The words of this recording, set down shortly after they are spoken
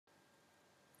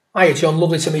Hiya John,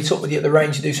 lovely to meet up with you at the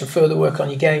range to do some further work on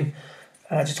your game.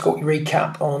 Just a quick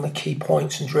recap on the key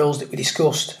points and drills that we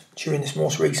discussed during this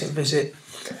most recent visit.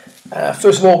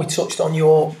 First of all, we touched on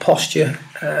your posture.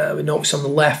 We noticed on the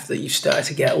left that you've started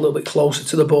to get a little bit closer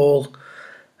to the ball,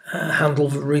 handle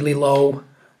really low,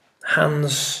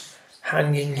 hands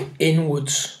hanging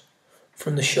inwards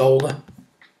from the shoulder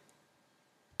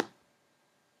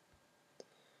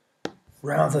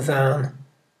rather than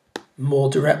more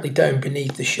directly down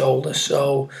beneath the shoulder.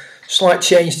 So slight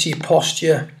change to your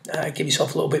posture, give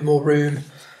yourself a little bit more room,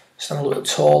 stand a little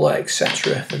taller,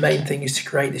 etc. The main thing is to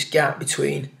create this gap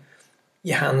between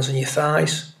your hands and your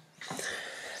thighs.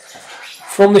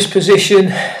 From this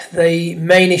position, the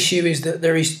main issue is that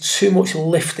there is too much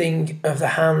lifting of the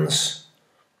hands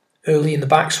early in the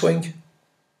backswing.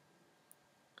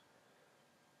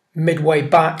 Midway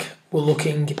back, we're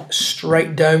looking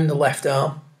straight down the left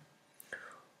arm,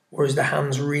 whereas the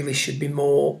hands really should be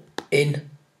more in.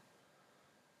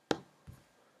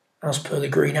 As per the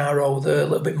green arrow, there a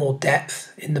little bit more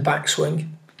depth in the backswing.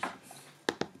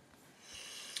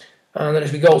 And then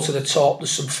as we go to the top,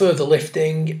 there's some further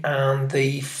lifting, and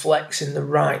the flex in the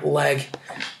right leg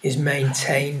is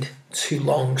maintained too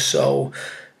long. So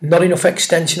not enough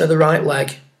extension of the right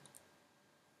leg,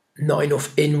 not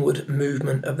enough inward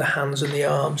movement of the hands and the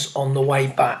arms on the way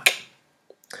back.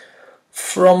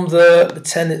 From the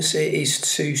tendency is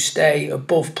to stay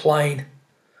above plane.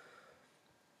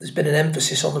 There's been an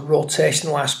emphasis on the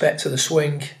rotational aspect of the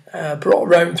swing, brought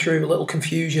around through a little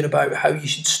confusion about how you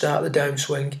should start the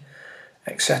downswing,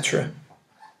 etc.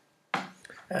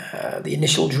 The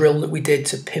initial drill that we did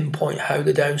to pinpoint how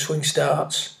the downswing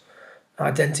starts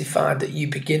identified that you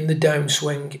begin the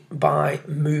downswing by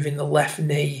moving the left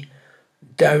knee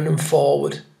down and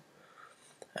forward.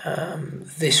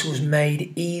 This was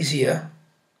made easier,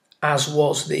 as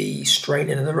was the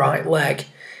straightening of the right leg,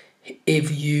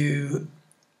 if you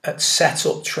at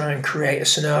setup try and create a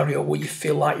scenario where you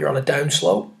feel like you're on a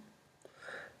downslope.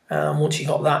 Once you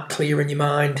got that clear in your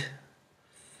mind,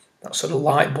 that sort of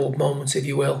light bulb moment, if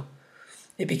you will,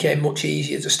 it became much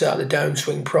easier to start the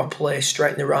downswing properly,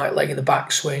 straighten the right leg in the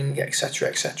backswing, etc.,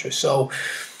 etc. So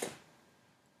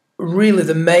really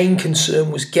the main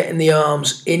concern was getting the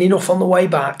arms in enough on the way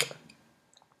back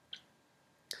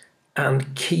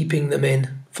and keeping them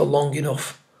in for long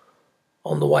enough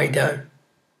on the way down.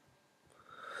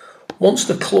 Once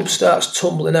the club starts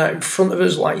tumbling out in front of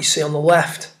us, like you see on the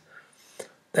left,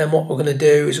 then what we're going to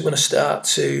do is we're going to start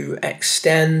to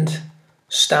extend,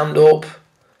 stand up,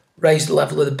 raise the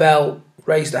level of the belt,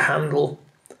 raise the handle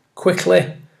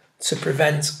quickly to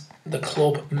prevent the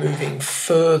club moving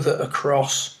further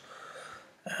across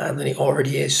than it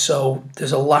already is. So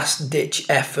there's a last ditch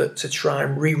effort to try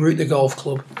and reroute the golf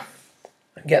club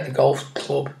and get the golf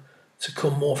club to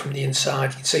come more from the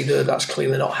inside. You can see there that's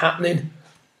clearly not happening,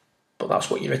 but that's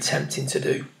what you're attempting to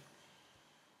do.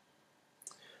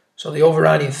 So the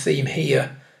overriding theme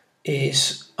here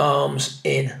is arms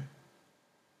in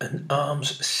and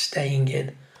arms staying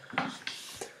in.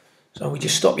 So we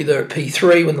just stop you there at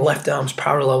P3 when the left arm's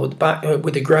parallel with the back,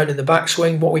 with the ground in the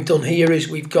backswing. What we've done here is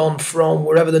we've gone from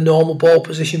wherever the normal ball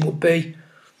position would be,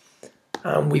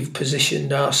 and we've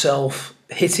positioned ourselves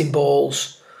hitting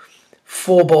balls,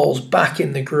 4 balls back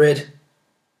in the grid,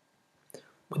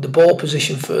 with the ball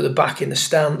position further back in the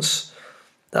stance.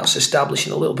 That's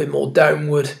establishing a little bit more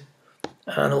downward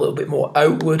and a little bit more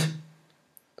outward.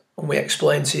 And we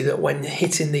explained to you that when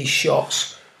hitting these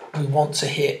shots, we want to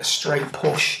hit a straight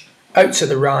push out to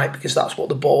the right, because that's what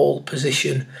the ball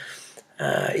position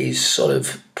is sort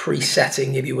of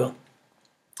presetting, if you will.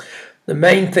 The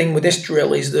main thing with this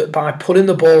drill is that by putting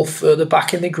the ball further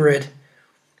back in the grid,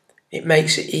 it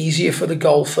makes it easier for the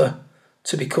golfer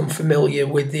to become familiar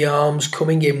with the arms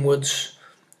coming inwards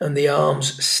and the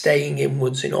arms staying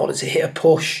inwards in order to hit a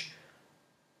push.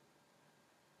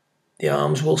 The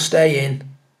arms will stay in.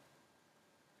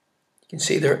 You can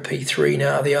see they're at P3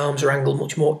 now. The arms are angled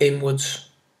much more inwards.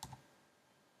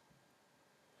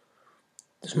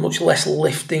 There's much less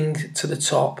lifting to the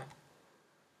top.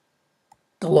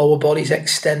 The lower body's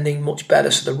extending much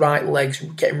better, so the right leg's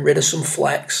getting rid of some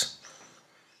flex.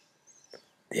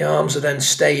 The arms are then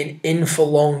staying in for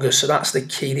longer, so that's the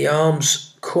key. The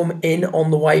arms come in on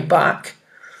the way back,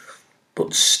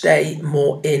 but stay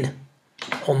more in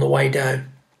on the way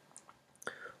down,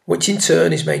 which in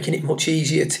turn is making it much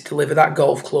easier to deliver that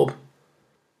golf club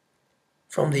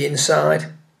from the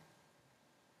inside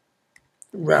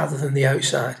rather than the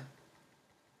outside.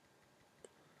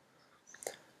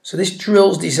 So this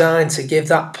drill's designed to give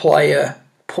that player,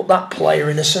 put that player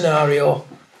in a scenario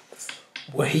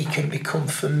where he can become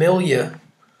familiar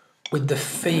with the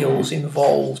feels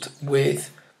involved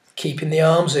with keeping the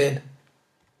arms in,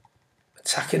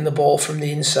 attacking the ball from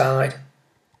the inside,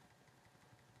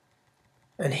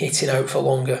 and hitting out for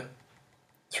longer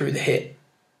through the hit.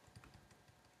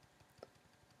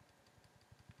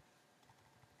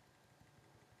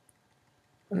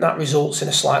 And that results in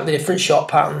a slightly different shot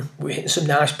pattern. We're hitting some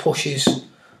nice pushes,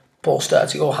 ball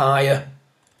starting to go higher,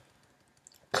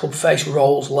 club face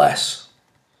rolls less.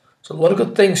 So a lot of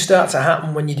good things start to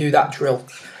happen when you do that drill.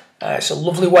 It's a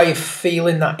lovely way of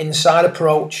feeling that inside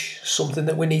approach, something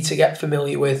that we need to get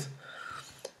familiar with.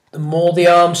 The more the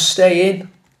arms stay in,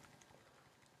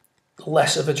 the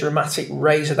less of a dramatic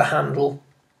raise of the handle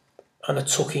and a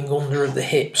tucking under of the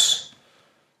hips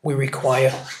we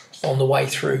require on the way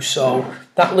through. So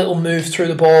that little move through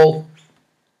the ball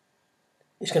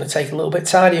is going to take a little bit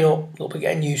tidying up, a little bit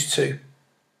getting used to.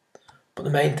 But the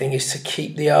main thing is to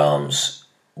keep the arms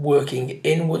working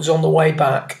inwards on the way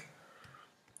back,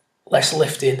 less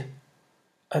lifting,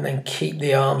 and then keep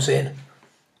the arms in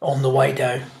on the way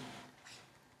down.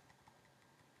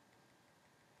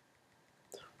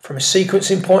 From a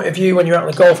sequencing point of view, when you're out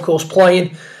on the golf course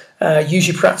playing, use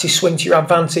your practice swing to your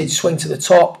advantage. Swing to the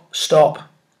top, stop,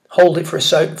 hold it for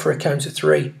a count of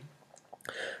 3,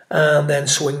 and then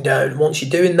swing down. Once you're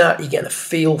doing that, you're getting a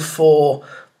feel for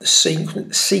the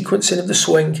sequencing of the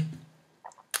swing,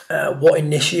 what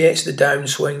initiates the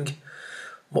downswing,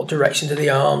 what direction do the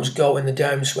arms go in the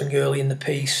downswing early in the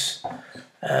piece.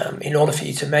 In order for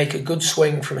you to make a good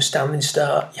swing from a standing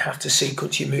start, you have to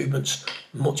sequence your movements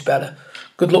much better.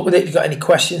 Good luck with it. If you've got any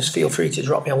questions, feel free to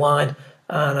drop me a line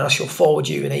and I shall forward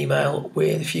you an email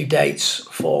with a few dates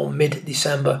for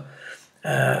mid-December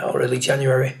or early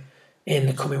January in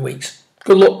the coming weeks.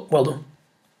 Good luck. Well done.